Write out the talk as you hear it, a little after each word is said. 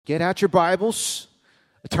get out your Bibles,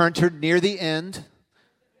 turn to near the end,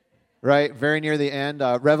 right? Very near the end,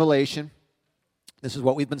 Revelation. This is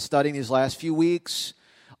what we've been studying these last few weeks.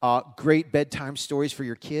 Great bedtime stories for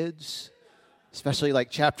your kids, especially like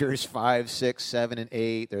chapters 5, 6, 7, and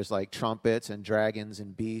 8. There's like trumpets and dragons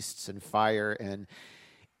and beasts and fire. And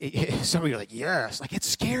some of you are like, yes, like it's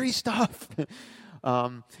scary stuff.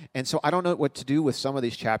 And so I don't know what to do with some of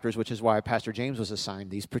these chapters, which is why Pastor James was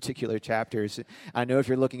assigned these particular chapters. I know if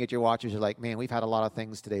you're looking at your watches, you're like, man, we've had a lot of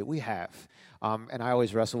things today. We have. And I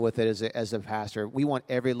always wrestle with it as a pastor. We want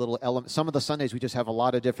every little element. Some of the Sundays, we just have a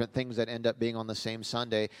lot of different things that end up being on the same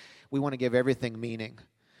Sunday. We want to give everything meaning.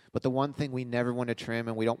 But the one thing we never want to trim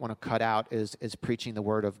and we don't want to cut out is preaching the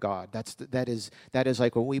Word of God. That is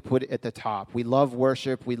like what we put at the top. We love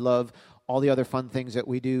worship. We love all the other fun things that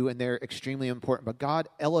we do, and they're extremely important. But God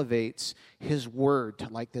elevates His Word to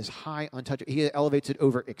like this high, untouchable. He elevates it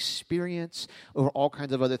over experience, over all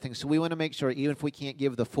kinds of other things. So we want to make sure, even if we can't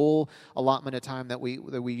give the full allotment of time that we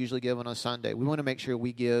usually give on a Sunday, we want to make sure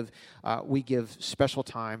we give special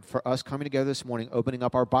time for us coming together this morning, opening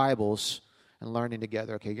up our Bibles and learning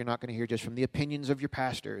together. Okay, you're not going to hear just from the opinions of your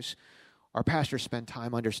pastors. Our pastors spend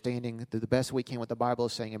time understanding the best we can what the Bible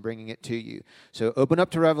is saying and bringing it to you. So open up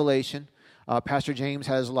to Revelation. Pastor James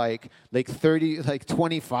has like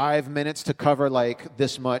 25 minutes to cover like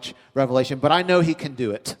this much Revelation, but I know he can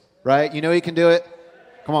do it, right? You know he can do it?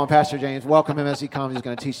 Come on, Pastor James. Welcome him as he comes. He's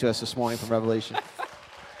going to teach to us this morning from Revelation.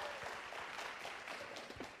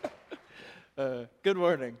 Good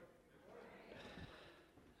morning.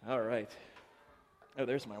 All right. Oh,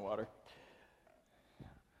 there's my water.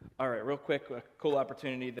 All right, real quick, a cool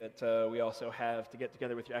opportunity that we also have to get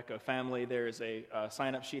together with your Echo family. There's a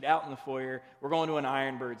sign-up sheet out in the foyer. We're going to an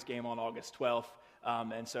Ironbirds game on August 12th,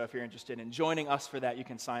 and so if you're interested in joining us for that, you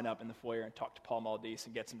can sign up in the foyer and talk to Paul Maldice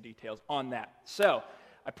and get some details on that. So,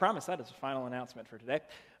 I promise that is the final announcement for today.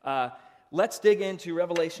 Let's dig into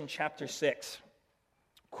Revelation chapter 6.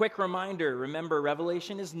 Quick reminder, remember,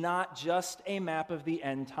 Revelation is not just a map of the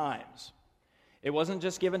end times. It wasn't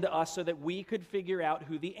just given to us so that we could figure out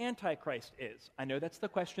who the Antichrist is. I know that's the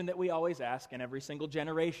question that we always ask in every single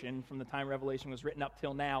generation from the time Revelation was written up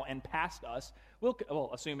till now and past us.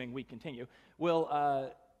 Assuming we continue, we'll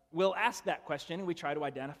ask that question and we try to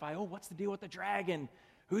identify, what's the deal with the dragon?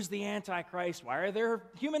 Who's the Antichrist? Why are there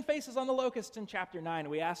human faces on the locusts in chapter 9?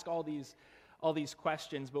 We ask all these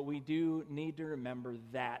questions, but we do need to remember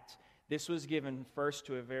that this was given first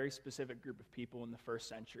to a very specific group of people in the first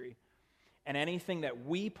century. And anything that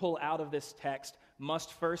we pull out of this text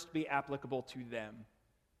must first be applicable to them.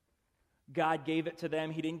 God gave it to them.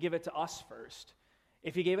 He didn't give it to us first.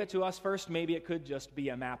 If He gave it to us first, maybe it could just be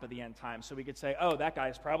a map of the end times. So we could say, that guy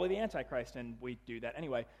is probably the Antichrist, and we do that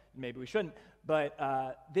anyway. Maybe we shouldn't. But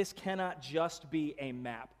this cannot just be a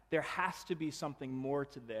map. There has to be something more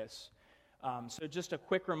to this. So just a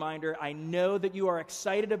quick reminder, I know that you are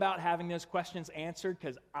excited about having those questions answered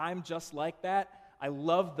because I'm just like that. I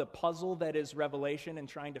love the puzzle that is Revelation and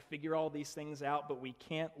trying to figure all these things out, but we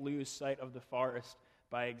can't lose sight of the forest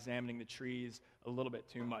by examining the trees a little bit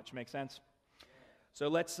too much. Make sense? So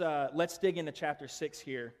let's dig into chapter 6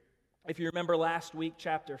 here. If you remember last week,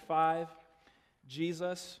 chapter 5,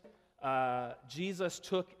 Jesus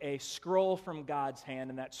took a scroll from God's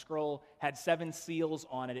hand, and that scroll had 7 seals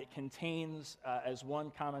on it. It contains, as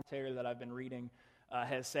one commentator that I've been reading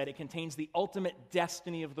has said, it contains the ultimate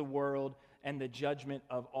destiny of the world and the judgment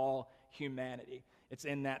of all humanity. It's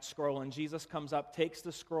in that scroll, and Jesus comes up, takes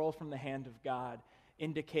the scroll from the hand of God,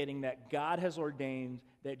 indicating that God has ordained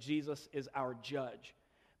that Jesus is our judge.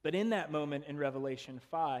 But in that moment in Revelation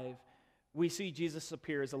 5, we see Jesus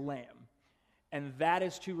appear as a lamb, and that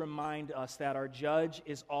is to remind us that our judge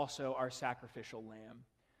is also our sacrificial lamb,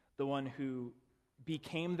 the one who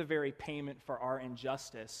became the very payment for our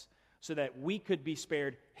injustice, so that we could be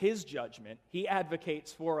spared His judgment. He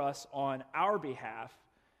advocates for us on our behalf,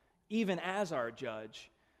 even as our judge,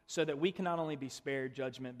 so that we can not only be spared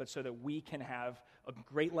judgment, but so that we can have a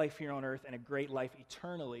great life here on earth and a great life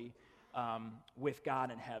eternally with God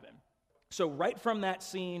in heaven. So right from that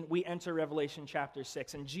scene, we enter Revelation chapter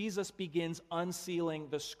 6, and Jesus begins unsealing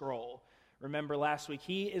the scroll. Remember last week,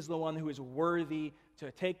 He is the one who is worthy to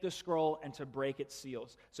take the scroll and to break its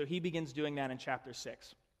seals. So He begins doing that in chapter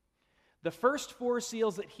 6. The first 4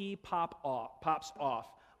 seals that He pops off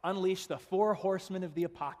unleash the 4 horsemen of the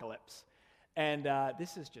apocalypse. And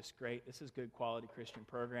this is just great. This is good quality Christian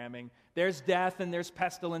programming. There's death and there's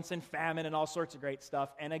pestilence and famine and all sorts of great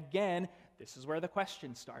stuff. And again, this is where the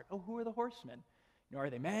questions start. Who are the horsemen?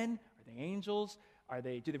 Are they men? Are they angels?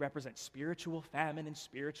 Do they represent spiritual famine and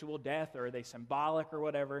spiritual death? Or are they symbolic or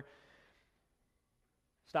whatever?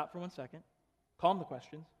 stop for 1 second, calm the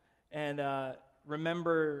questions, and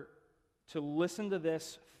remember to listen to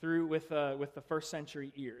this through with the first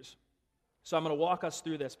century ears. So I'm going to walk us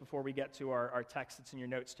through this before we get to our text that's in your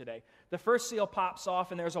notes today. The first seal pops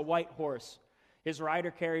off, and there's a white horse. His rider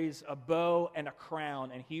carries a bow and a crown,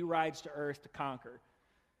 and he rides to earth to conquer.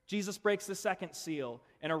 Jesus breaks the second seal,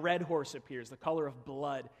 and a red horse appears, the color of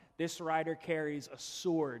blood. This rider carries a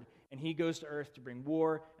sword, and he goes to earth to bring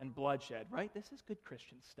war and bloodshed. Right? This is good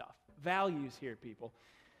Christian stuff. Values here, people.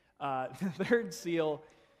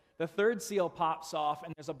 The third seal pops off,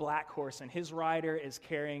 and there's a black horse, and his rider is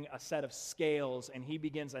carrying a set of scales, and he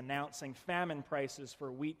begins announcing famine prices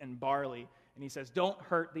for wheat and barley. And he says, don't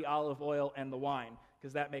hurt the olive oil and the wine,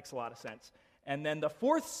 because that makes a lot of sense. And then the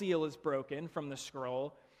fourth seal is broken from the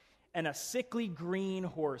scroll, and a sickly green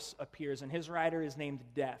horse appears, and his rider is named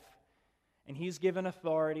Death. And he's given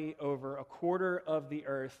authority over a quarter of the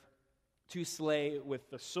earth to slay with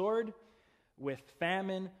the sword, with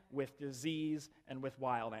famine, with disease, and with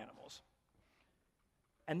wild animals.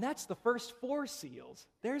 And that's the first 4 seals.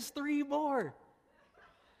 There's 3 more.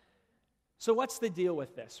 So what's the deal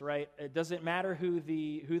with this, right? It doesn't matter who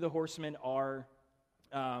the horsemen are.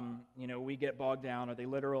 We get bogged down. Are they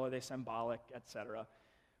literal? Are they symbolic? Etc.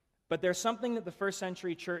 But there's something that the first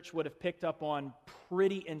century church would have picked up on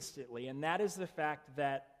pretty instantly, and that is the fact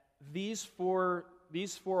that these four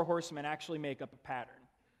horsemen actually make up a pattern.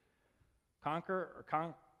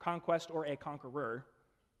 Conquest or a conqueror,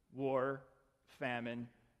 war, famine,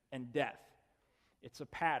 and death. It's a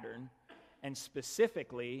pattern, and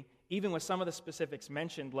specifically, even with some of the specifics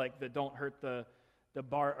mentioned, like the don't hurt the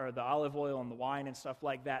bar or the olive oil and the wine and stuff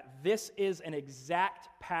like that, this is an exact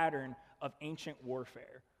pattern of ancient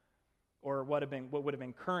warfare, or what would have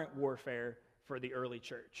been current warfare for the early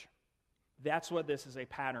church. That's what this is a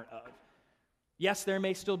pattern of. Yes, there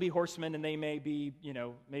may still be horsemen, and they may be,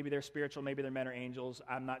 maybe they're spiritual, maybe they're men or angels.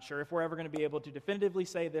 I'm not sure if we're ever going to be able to definitively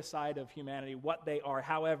say this side of humanity what they are.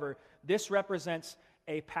 However, this represents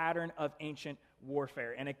a pattern of ancient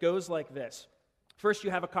warfare, and it goes like this. First, you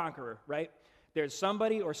have a conqueror, right? There's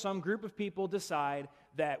somebody or some group of people decide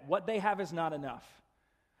that what they have is not enough,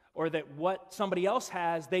 or that what somebody else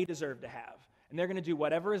has, they deserve to have, and they're going to do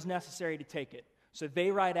whatever is necessary to take it. So they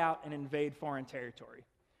ride out and invade foreign territory.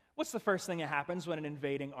 What's the first thing that happens when an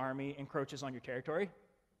invading army encroaches on your territory?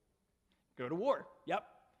 Go to war. Yep.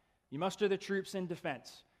 You muster the troops in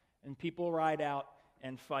defense, and people ride out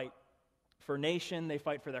and fight for nation. They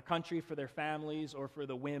fight for their country, for their families, or for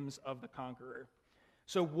the whims of the conqueror.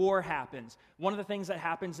 So war happens. One of the things that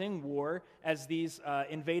happens in war, as these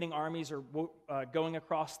invading armies are going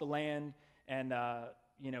across the land and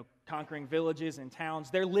conquering villages and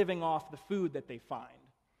towns, they're living off the food that they find.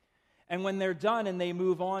 And when they're done and they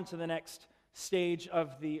move on to the next stage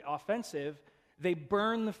of the offensive, they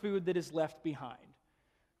burn the food that is left behind.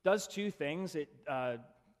 Does 2 things. It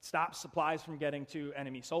stops supplies from getting to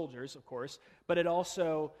enemy soldiers, of course, but it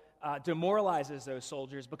also demoralizes those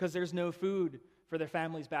soldiers because there's no food for their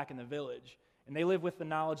families back in the village. And they live with the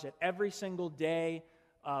knowledge that every single day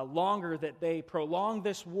longer that they prolong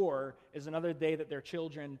this war is another day that their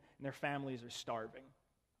children and their families are starving.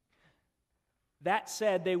 That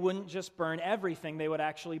said, they wouldn't just burn everything. They would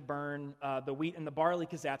actually burn the wheat and the barley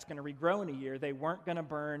because that's going to regrow in a year. They weren't going to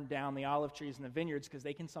burn down the olive trees and the vineyards because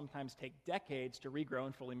they can sometimes take decades to regrow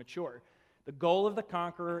and fully mature. The goal of the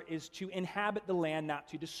conqueror is to inhabit the land, not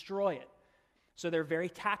to destroy it. So they're very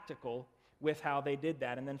tactical with how they did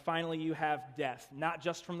that. And then finally you have death, not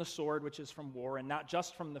just from the sword, which is from war, and not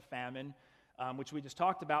just from the famine, which we just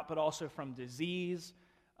talked about, but also from disease.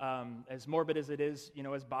 As morbid as it is,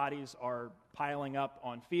 as bodies are piling up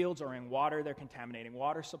on fields or in water, they're contaminating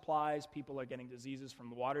water supplies. People are getting diseases from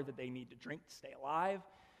the water that they need to drink to stay alive.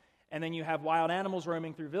 And then you have wild animals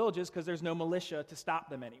roaming through villages because there's no militia to stop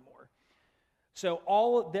them anymore. So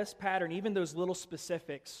all of this pattern, even those little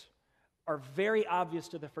specifics, are very obvious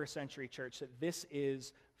to the first century church that this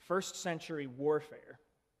is first century warfare.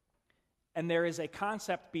 And there is a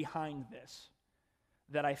concept behind this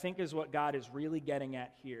that I think is what God is really getting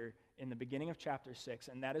at here in the beginning of chapter 6,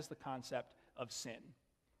 and that is the concept of sin,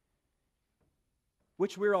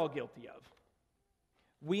 which we're all guilty of.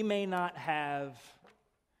 We may not have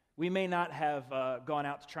gone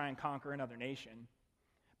out to try and conquer another nation,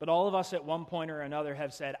 but all of us at one point or another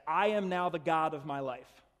have said, I am now the God of my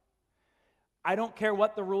life. I don't care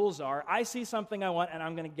what the rules are. I see something I want, and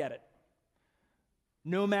I'm going to get it,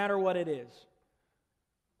 no matter what it is.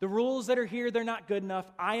 The rules that are here, they're not good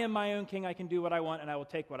enough. I am my own king. I can do what I want, and I will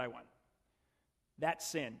take what I want. That's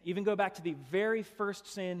sin. Even go back to the very first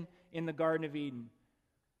sin in the Garden of Eden.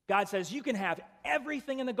 God says, you can have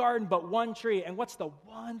everything in the garden but one tree. And what's the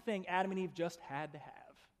one thing Adam and Eve just had to have?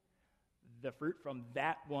 The fruit from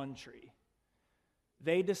that one tree.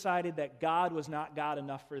 They decided that God was not God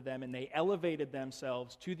enough for them, and they elevated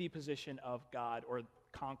themselves to the position of God, or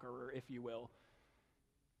conqueror, if you will.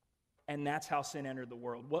 And that's how sin entered the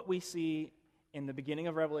world. What we see in the beginning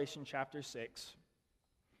of Revelation chapter 6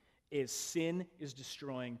 is sin is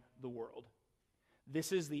destroying the world.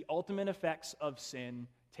 This is the ultimate effects of sin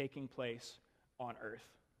taking place on earth.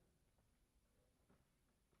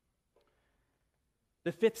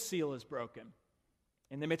 The fifth seal is broken.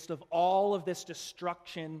 In the midst of all of this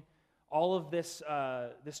destruction, all of this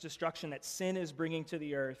destruction that sin is bringing to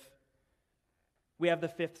the earth, we have the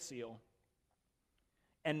fifth seal.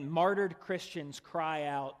 And martyred Christians cry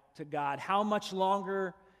out to God, how much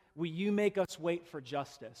longer will you make us wait for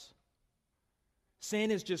justice? Sin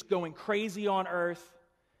is just going crazy on earth.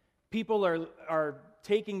 People are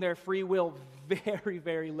taking their free will very,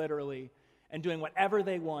 very literally and doing whatever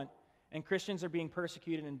they want, and Christians are being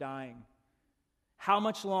persecuted and dying. How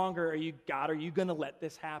much longer are you going to let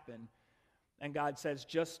this happen? And God says,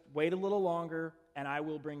 just wait a little longer, and I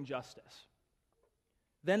will bring justice.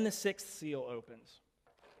 Then the sixth seal opens,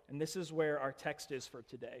 and this is where our text is for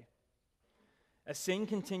today. As sin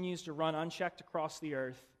continues to run unchecked across the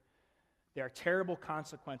earth, there are terrible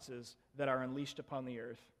consequences that are unleashed upon the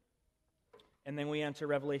earth. And then we enter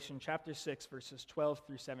Revelation chapter 6, verses 12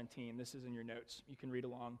 through 17. This is in your notes. You can read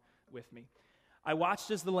along with me. I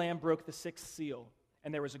watched as the Lamb broke the sixth seal,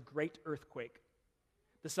 and there was a great earthquake.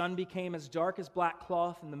 The sun became as dark as black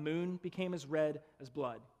cloth, and the moon became as red as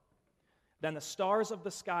blood. Then the stars of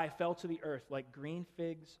the sky fell to the earth like green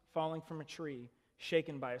figs falling from a tree,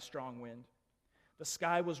 shaken by a strong wind. The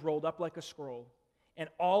sky was rolled up like a scroll, and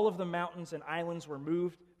all of the mountains and islands were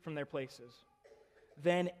moved from their places.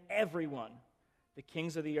 Then everyone, the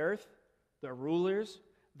kings of the earth, the rulers,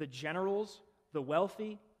 the generals, the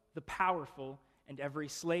wealthy, the powerful, and every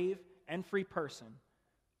slave and free person,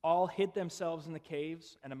 all hid themselves in the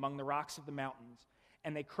caves and among the rocks of the mountains.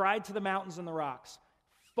 And they cried to the mountains and the rocks,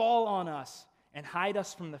 fall on us and hide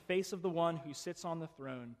us from the face of the one who sits on the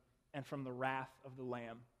throne and from the wrath of the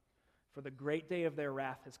Lamb. For the great day of their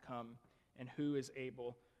wrath has come, and who is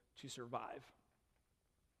able to survive?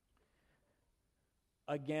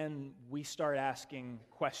 Again, we start asking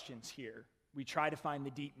questions here. We try to find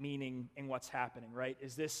the deep meaning in what's happening, right?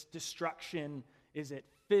 Is this destruction, is it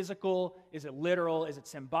physical? Is it literal? Is it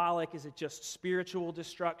symbolic? Is it just spiritual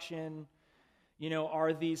destruction?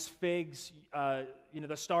 Are these figs,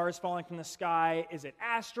 the stars falling from the sky? Is it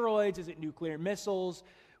asteroids? Is it nuclear missiles?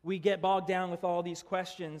 We get bogged down with all these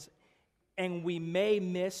questions, and we may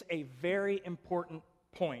miss a very important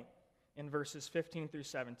point in verses 15 through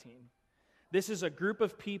 17. This is a group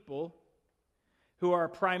of people who are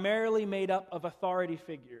primarily made up of authority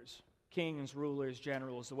figures, kings, rulers,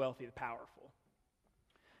 generals, the wealthy, the powerful.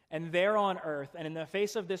 And they're on earth, and in the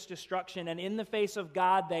face of this destruction, and in the face of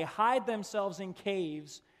God, they hide themselves in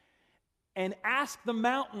caves and ask the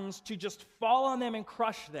mountains to just fall on them and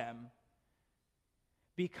crush them,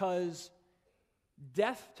 because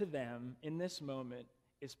death to them in this moment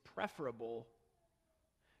is preferable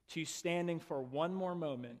to standing for one more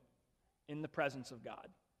moment in the presence of God.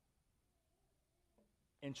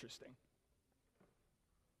 Interesting.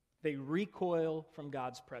 They recoil from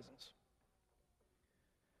God's presence.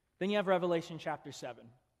 Then you have Revelation chapter 7.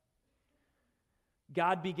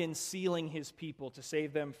 God begins sealing his people to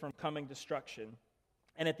save them from coming destruction.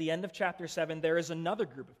 And at the end of chapter 7, there is another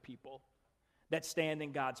group of people that stand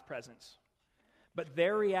in God's presence. But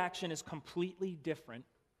their reaction is completely different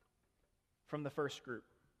from the first group.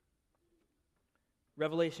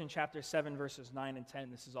 Revelation chapter 7, verses 9 and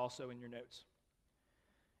 10. This is also in your notes.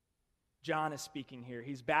 John is speaking here.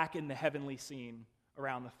 He's back in the heavenly scene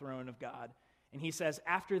around the throne of God. And he says,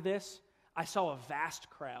 after this, I saw a vast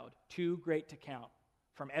crowd, too great to count,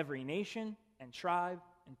 from every nation and tribe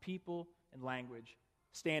and people and language,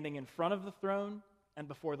 standing in front of the throne and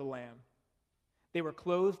before the Lamb. They were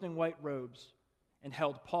clothed in white robes and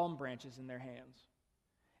held palm branches in their hands.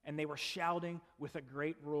 And they were shouting with a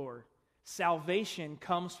great roar, salvation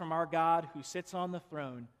comes from our God who sits on the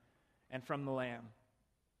throne and from the Lamb.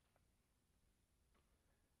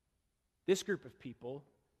 This group of people,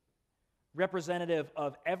 representative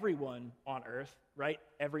of everyone on earth, right?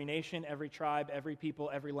 Every nation, every tribe, every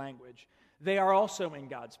people, every language. They are also in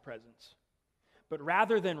God's presence. But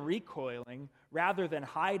rather than recoiling, rather than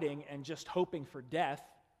hiding and just hoping for death,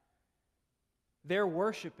 they're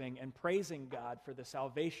worshiping and praising God for the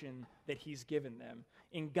salvation that he's given them.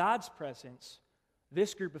 In God's presence,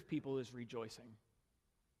 this group of people is rejoicing.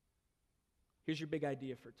 Here's your big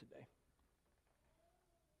idea for today.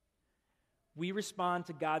 We respond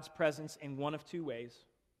to God's presence in one of two ways.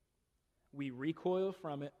 We recoil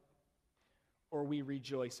from it, or we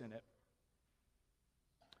rejoice in it.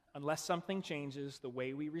 Unless something changes, the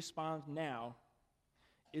way we respond now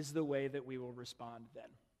is the way that we will respond then.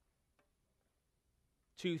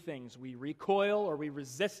 Two things. We recoil or we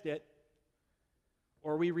resist it,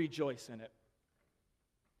 or we rejoice in it.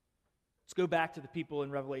 Let's go back to the people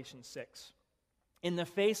in Revelation 6. In the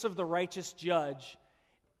face of the righteous judge,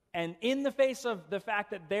 and in the face of the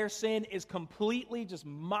fact that their sin is completely just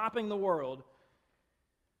mopping the world,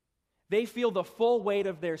 they feel the full weight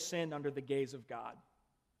of their sin under the gaze of God.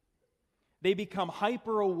 They become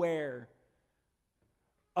hyper aware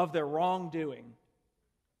of their wrongdoing.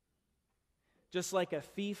 Just like a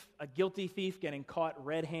thief, a guilty thief getting caught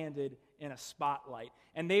red-handed in a spotlight.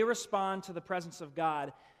 And they respond to the presence of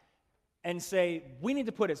God and say, we need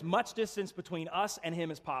to put as much distance between us and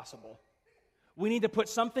him as possible. We need to put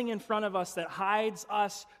something in front of us that hides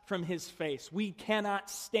us from his face. We cannot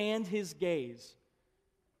stand his gaze.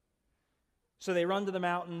 So they run to the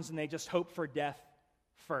mountains and they just hope for death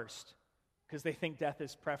first, because they think death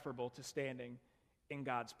is preferable to standing in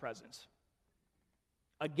God's presence.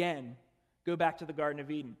 Again, go back to the Garden of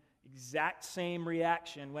Eden. Exact same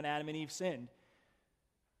reaction when Adam and Eve sinned.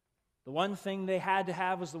 The one thing they had to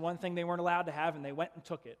have was the one thing they weren't allowed to have, and they went and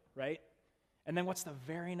took it, right? And then what's the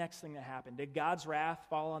very next thing that happened? Did God's wrath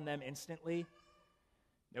fall on them instantly?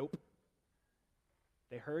 Nope.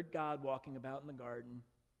 They heard God walking about in the garden.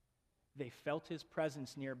 They felt his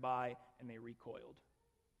presence nearby, and they recoiled.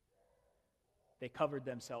 They covered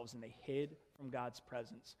themselves and they hid from God's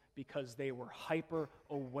presence because they were hyper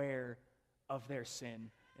aware of their sin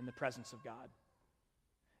in the presence of God.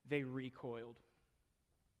 They recoiled.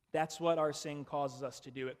 That's what our sin causes us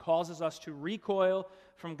to do. It causes us to recoil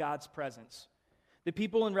from God's presence. The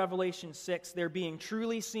people in Revelation 6, they're being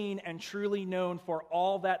truly seen and truly known for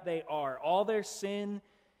all that they are. All their sin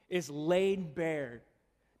is laid bare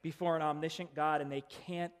before an omniscient God, and they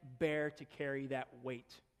can't bear to carry that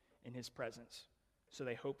weight in his presence. So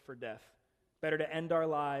they hope for death. Better to end our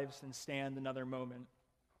lives than stand another moment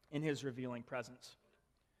in his revealing presence.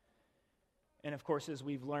 And of course, as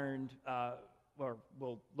we've learned, or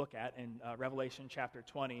we'll look at in Revelation chapter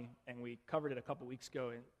 20, and we covered it a couple weeks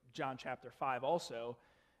ago in John chapter 5 also,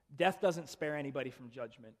 death doesn't spare anybody from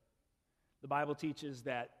judgment. The Bible teaches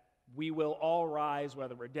that we will all rise,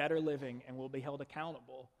 whether we're dead or living, and we'll be held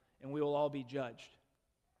accountable, and we will all be judged.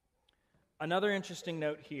 Another interesting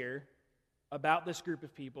note here about this group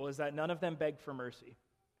of people is that none of them begged for mercy.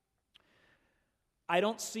 I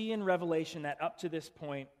don't see in Revelation that up to this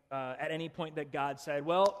point, at any point that God said,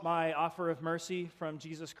 well, my offer of mercy from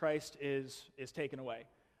Jesus Christ is taken away.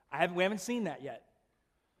 We haven't seen that yet.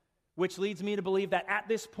 Which leads me to believe that at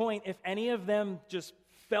this point, if any of them just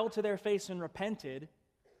fell to their face and repented,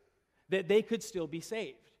 that they could still be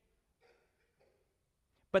saved.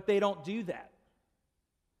 But they don't do that.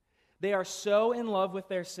 They are so in love with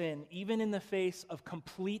their sin, even in the face of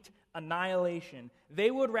complete annihilation, they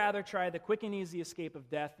would rather try the quick and easy escape of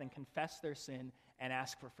death than confess their sin and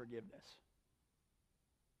ask for forgiveness.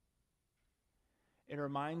 It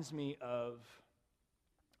reminds me of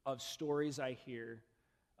stories I hear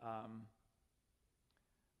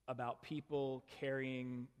about people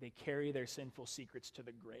carry their sinful secrets to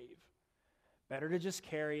the grave. Better to just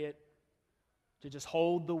carry it, to just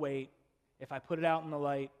hold the weight. If I put it out in the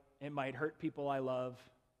light, it might hurt people I love,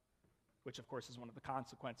 which of course is one of the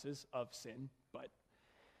consequences of sin. But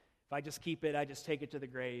if I just keep it, I just take it to the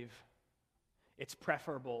grave, it's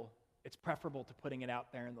preferable to putting it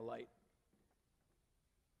out there in the light.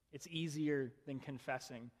 It's easier than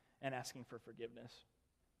confessing and asking for forgiveness.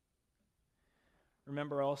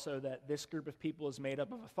 Remember also that this group of people is made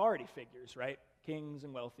up of authority figures, right? Kings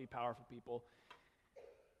and wealthy, powerful people.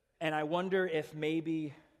 And I wonder if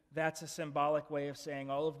maybe that's a symbolic way of saying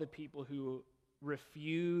all of the people who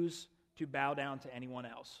refuse to bow down to anyone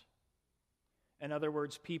else. In other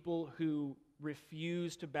words, people who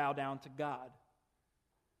refuse to bow down to God.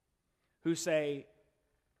 Who say,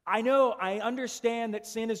 I understand that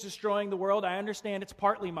sin is destroying the world. I understand it's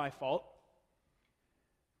partly my fault.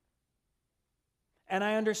 And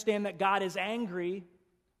I understand that God is angry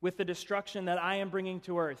with the destruction that I am bringing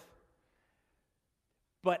to earth.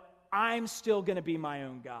 But I'm still going to be my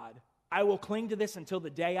own God. I will cling to this until the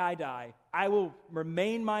day I die. I will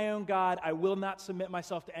remain my own God. I will not submit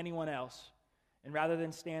myself to anyone else. And rather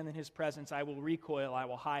than stand in his presence, I will recoil, I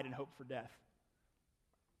will hide and hope for death.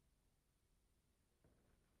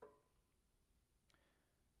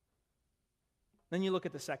 Then you look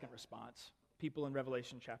at the second response, people in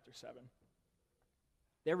Revelation chapter 7.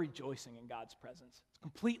 They're rejoicing in God's presence. It's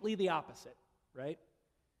completely the opposite, right?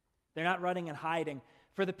 They're not running and hiding.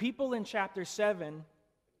 For the people in chapter 7,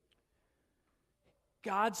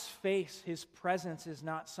 God's face, his presence, is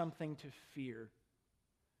not something to fear.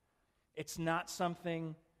 It's not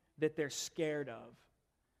something that they're scared of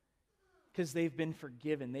because they've been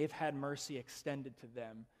forgiven. They've had mercy extended to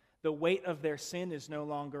them. The weight of their sin is no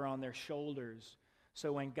longer on their shoulders.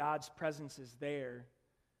 So when God's presence is there,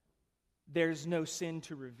 there's no sin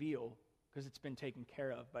to reveal because it's been taken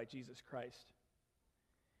care of by Jesus Christ.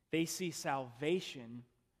 They see salvation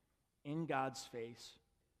in God's face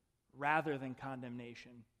rather than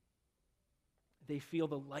condemnation. They feel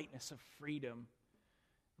the lightness of freedom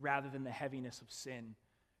rather than the heaviness of sin.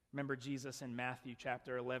 Remember Jesus in Matthew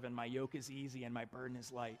chapter 11, my yoke is easy and my burden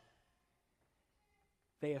is light.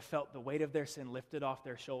 They have felt the weight of their sin lifted off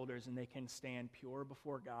their shoulders, and they can stand pure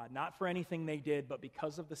before God, not for anything they did, but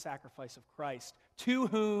because of the sacrifice of Christ, to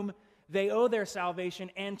whom they owe their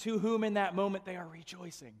salvation, and to whom in that moment they are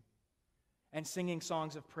rejoicing and singing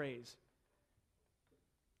songs of praise.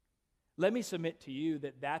 Let me submit to you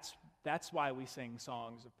that that's why we sing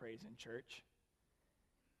songs of praise in church.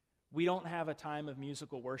 We don't have a time of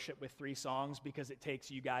musical worship with 3 songs because it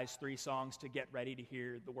takes you guys 3 songs to get ready to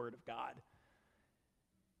hear the Word of God.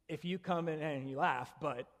 If you come in, and you laugh,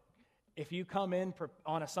 but if you come in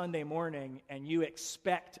on a Sunday morning and you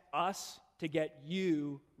expect us to get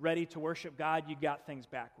you ready to worship God, you got things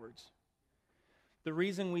backwards. The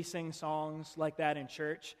reason we sing songs like that in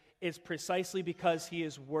church is precisely because he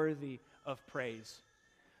is worthy of praise.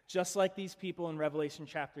 Just like these people in Revelation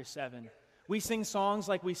chapter 7. We sing songs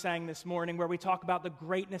like we sang this morning where we talk about the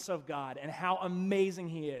greatness of God and how amazing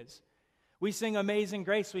he is. We sing Amazing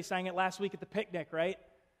Grace. We sang it last week at the picnic, right?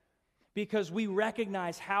 Because we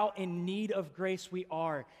recognize how in need of grace we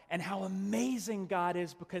are and how amazing God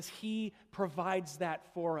is because he provides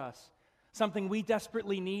that for us. Something we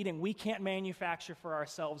desperately need and we can't manufacture for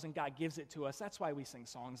ourselves, and God gives it to us. That's why we sing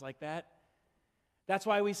songs like that. That's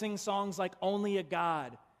why we sing songs like Only a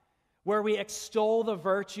God, where we extol the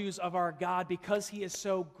virtues of our God because he is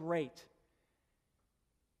so great.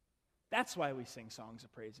 That's why we sing songs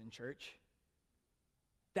of praise in church.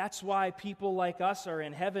 That's why people like us are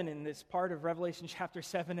in heaven in this part of Revelation chapter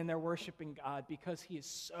 7, and they're worshiping God because he is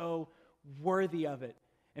so worthy of it,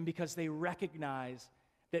 and because they recognize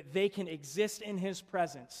that they can exist in his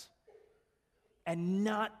presence and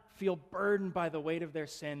not feel burdened by the weight of their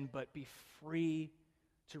sin, but be free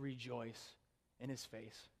to rejoice in his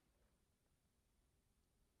face.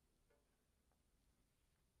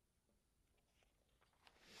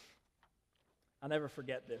 I'll never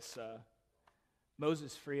forget this.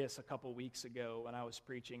 Moses Frias, a couple weeks ago when I was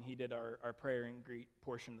preaching, he did our prayer and greet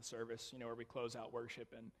portion of the service, where we close out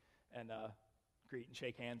worship and greet and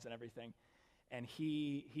shake hands and everything. And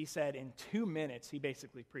he said in 2 minutes, he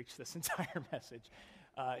basically preached this entire message.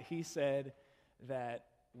 He said that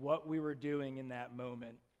what we were doing in that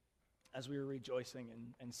moment, as we were rejoicing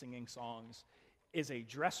and singing songs, is a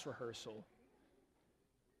dress rehearsal.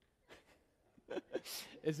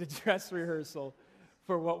 Is a dress rehearsal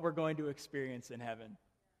for what we're going to experience in heaven.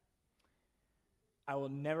 I will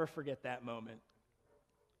never forget that moment.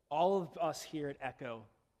 All of us here at Echo,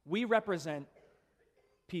 we represent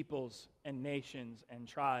peoples and nations and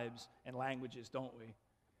tribes and languages, don't we?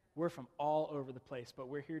 We're from all over the place, but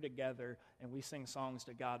we're here together and we sing songs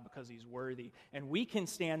to God because he's worthy. And we can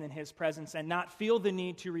stand in his presence and not feel the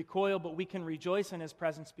need to recoil, but we can rejoice in his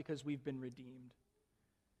presence because we've been redeemed.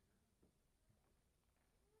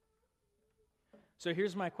 So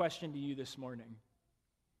here's my question to you this morning.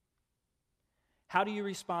 How do you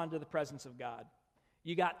respond to the presence of God?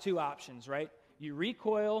 You got 2 options, right? You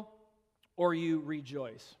recoil or you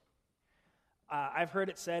rejoice. I've heard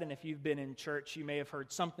it said, and if you've been in church, you may have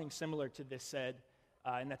heard something similar to this said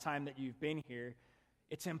in the time that you've been here.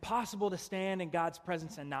 It's impossible to stand in God's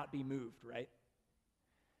presence and not be moved, right?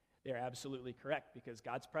 They're absolutely correct, because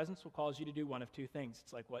God's presence will cause you to do one of 2 things.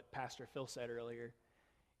 It's like what Pastor Phil said earlier.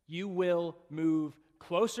 You will move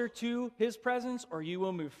closer to his presence, or you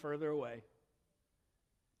will move further away,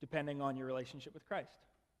 depending on your relationship with Christ.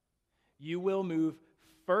 You will move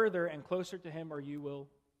further and closer to him, or you will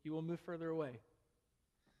move further away.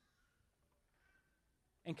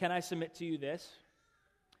 And can I submit to you this?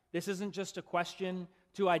 This isn't just a question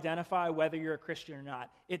to identify whether you're a Christian or not.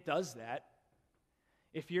 It does that.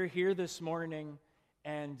 If you're here this morning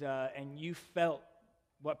and you felt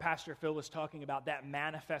what Pastor Phil was talking about, that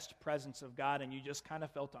manifest presence of God, and you just kind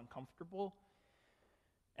of felt uncomfortable,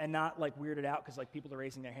 and not like weirded out because like people are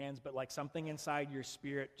raising their hands, but like something inside your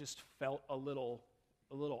spirit just felt a little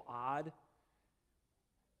odd.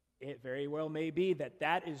 it very well may be that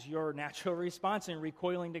that is your natural response in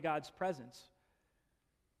recoiling to God's presence.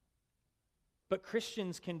 But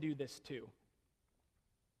Christians can do this too.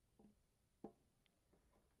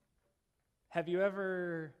 Have you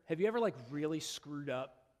ever like really screwed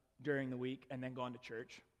up during the week and then gone to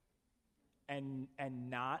church and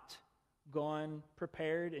not gone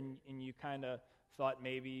prepared, and you kind of thought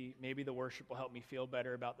maybe the worship will help me feel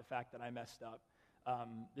better about the fact that I messed up?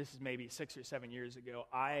 This is maybe 6 or 7 years ago.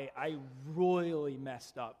 I royally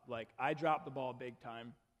messed up. Like, I dropped the ball big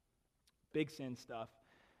time, big sin stuff.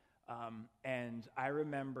 And I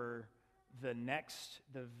remember it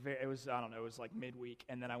was like midweek,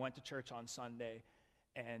 and then I went to church on Sunday,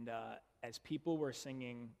 and as people were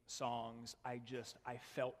singing songs, I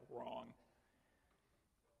felt wrong.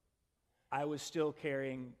 I was still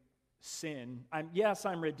carrying sin.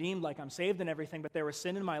 I'm redeemed, like I'm saved and everything, but there was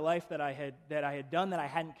sin in my life that I had done that I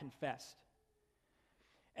hadn't confessed.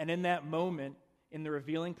 And in that moment, in the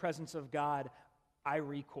revealing presence of God, I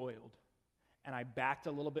recoiled, and I backed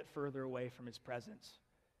a little bit further away from his presence.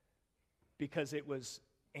 Because it was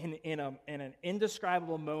in an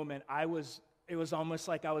indescribable moment, it was almost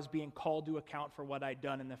like I was being called to account for what I'd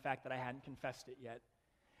done and the fact that I hadn't confessed it yet.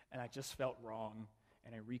 And I just felt wrong,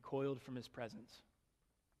 and I recoiled from his presence.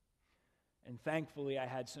 And thankfully, I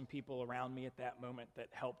had some people around me at that moment that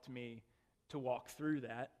helped me to walk through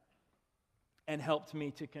that and helped me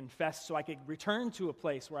to confess so I could return to a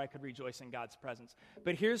place where I could rejoice in God's presence.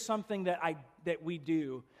 But here's something that we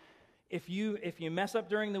do. If you mess up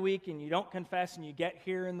during the week and you don't confess and you get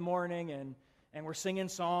here in the morning and we're singing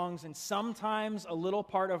songs, and sometimes a little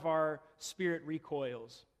part of our spirit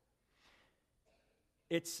recoils.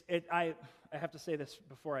 I have to say this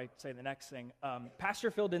before I say the next thing.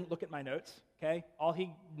 Pastor Phil didn't look at my notes, okay? All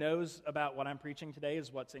he knows about what I'm preaching today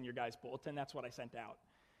is what's in your guys' bulletin. That's what I sent out.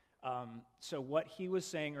 So what he was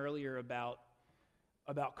saying earlier about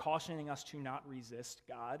cautioning us to not resist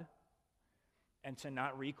God and to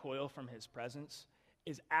not recoil from his presence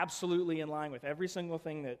is absolutely in line with every single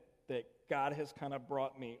thing that God has kind of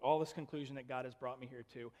brought me, all this conclusion that God has brought me here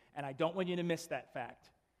to. And I don't want you to miss that fact.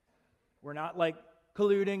 We're not like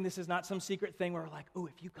colluding. This is not some secret thing where we're like, oh,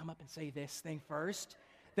 if you come up and say this thing first,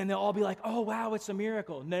 then they'll all be like, oh, wow, it's a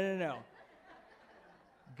miracle. No.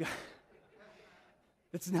 God,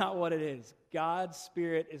 that's not what it is. God's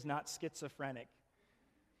Spirit is not schizophrenic.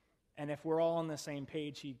 And if we're all on the same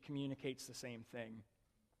page, he communicates the same thing.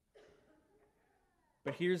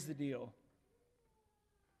 But here's the deal.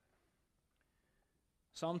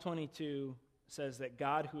 Psalm 22 says that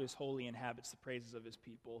God, who is holy, inhabits the praises of his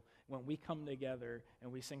people. When we come together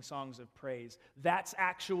and we sing songs of praise, that's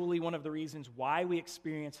actually one of the reasons why we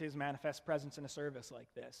experience his manifest presence in a service like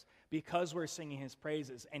this. Because we're singing his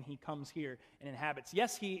praises and he comes here and inhabits.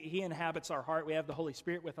 Yes, he inhabits our heart. We have the Holy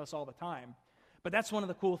Spirit with us all the time. But that's one of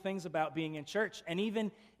the cool things about being in church, and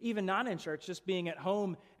even not in church, just being at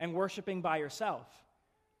home and worshiping by yourself.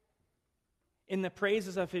 In the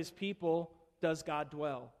praises of his people does God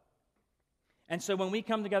dwell. And so when we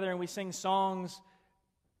come together and we sing songs,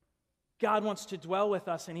 God wants to dwell with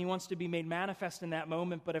us, and he wants to be made manifest in that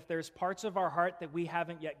moment. But if there's parts of our heart that we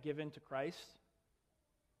haven't yet given to Christ,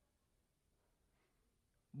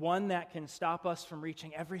 one, that can stop us from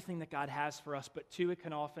reaching everything that God has for us, but two, it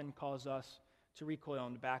can often cause us to recoil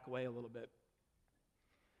and to back away a little bit.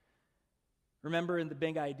 Remember, in the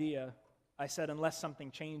big idea, I said unless something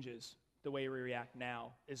changes, the way we react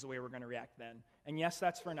now is the way we're going to react then. And yes,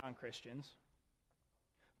 that's for non-Christians,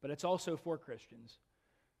 but it's also for Christians.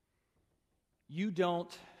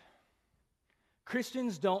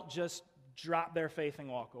 Christians don't just drop their faith and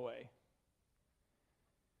walk away.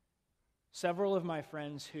 Several of my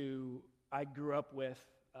friends who I grew up with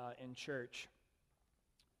in church,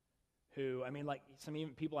 some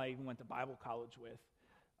even people I even went to Bible college with,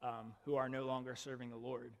 who are no longer serving the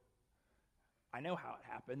Lord. I know how it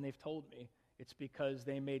happened. They've told me. It's because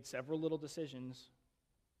they made several little decisions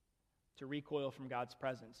to recoil from God's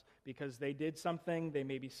presence. Because they did something, they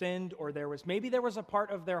maybe sinned, or there was a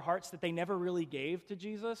part of their hearts that they never really gave to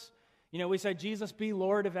Jesus. You know, we said, Jesus, be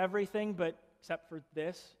Lord of everything, but except for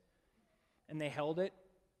this. And they held it.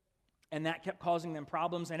 And that kept causing them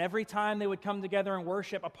problems. And every time they would come together and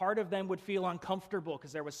worship, a part of them would feel uncomfortable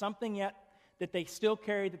because there was something yet that they still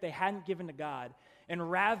carried that they hadn't given to God. And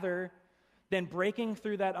rather than breaking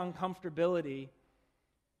through that uncomfortability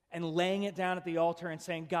and laying it down at the altar and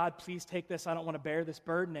saying, God, please take this, I don't want to bear this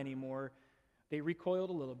burden anymore, they recoiled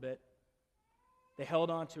a little bit. They held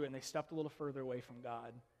on to it and they stepped a little further away from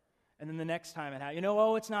God. And then the next time it happened,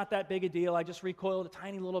 it's not that big a deal. I just recoiled a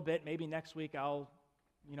tiny little bit. Maybe next week I'll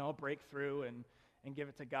break through and give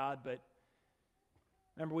it to God. But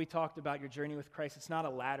Remember, we talked about your journey with Christ. It's not a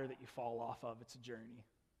ladder that you fall off of, it's a journey.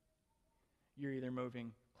 You're either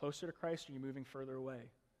moving closer to Christ or you're moving further away.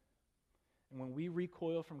 And when we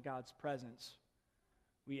recoil from God's presence,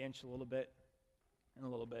 we inch a little bit, and a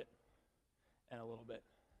little bit, and a little bit,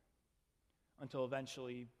 until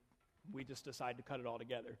eventually we just decide to cut it all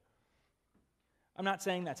together. I'm not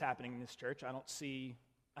saying that's happening in this church. I don't see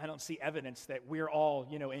evidence that we're all,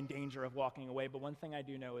 in danger of walking away. But one thing I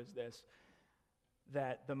do know is this,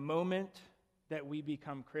 that the moment that we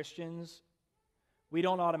become Christians, we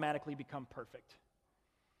don't automatically become perfect.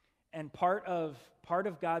 And part of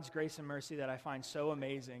God's grace and mercy that I find so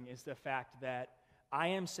amazing is the fact that I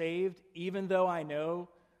am saved, even though I know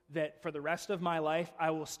that for the rest of my life,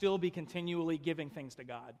 I will still be continually giving things to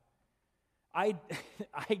God. I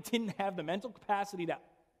didn't have the mental capacity to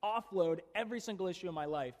offload every single issue in my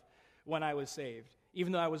life when I was saved,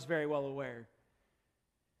 even though I was very well aware.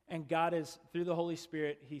 And God is, through the Holy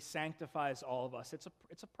Spirit, He sanctifies all of us.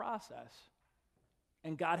 It's a process.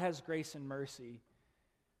 And God has grace and mercy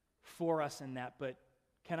for us in that. But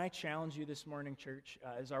can I challenge you this morning, church,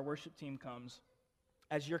 as our worship team comes,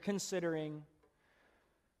 as you're considering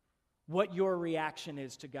what your reaction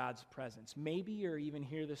is to God's presence. Maybe you're even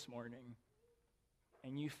here this morning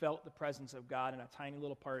and you felt the presence of God and a tiny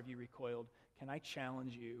little part of you recoiled. Can I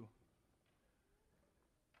challenge you?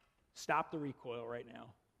 Stop the recoil right now.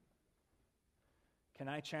 Can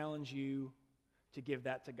I challenge you to give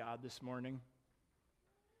that to God this morning?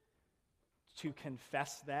 To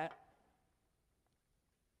confess that?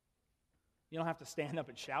 You don't have to stand up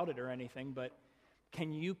and shout it or anything, but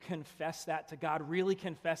can you confess that to God? Really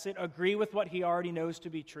confess it? Agree with what He already knows to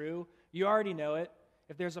be true? You already know it.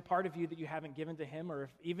 If there's a part of you that you haven't given to Him, or if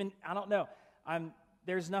even, I don't know.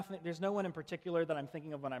 There's no one in particular that I'm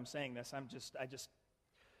thinking of when I'm saying this. I just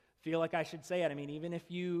feel like I should say it. I mean, even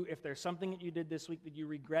if there's something that you did this week that you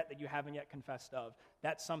regret that you haven't yet confessed of,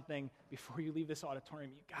 that's something, before you leave this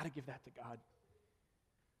auditorium, you got to give that to God.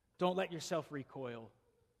 Don't let yourself recoil.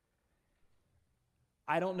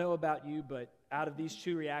 I don't know about you, but out of these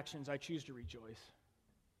two reactions, I choose to rejoice.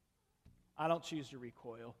 I don't choose to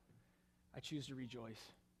recoil. I choose to rejoice.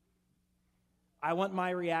 I want my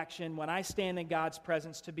reaction when I stand in God's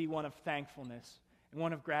presence to be one of thankfulness and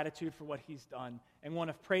one of gratitude for what He's done and one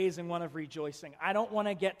of praise and one of rejoicing. I don't want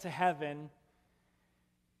to get to heaven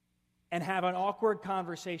and have an awkward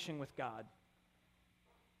conversation with God.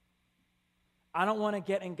 I don't want to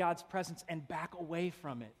get in God's presence and back away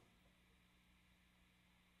from it.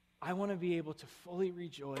 I want to be able to fully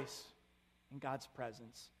rejoice in God's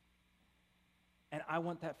presence. And I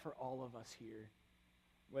want that for all of us here.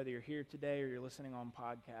 Whether you're here today or you're listening on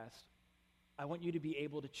podcast, I want you to be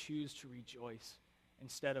able to choose to rejoice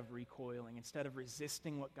instead of recoiling, instead of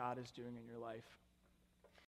resisting what God is doing in your life.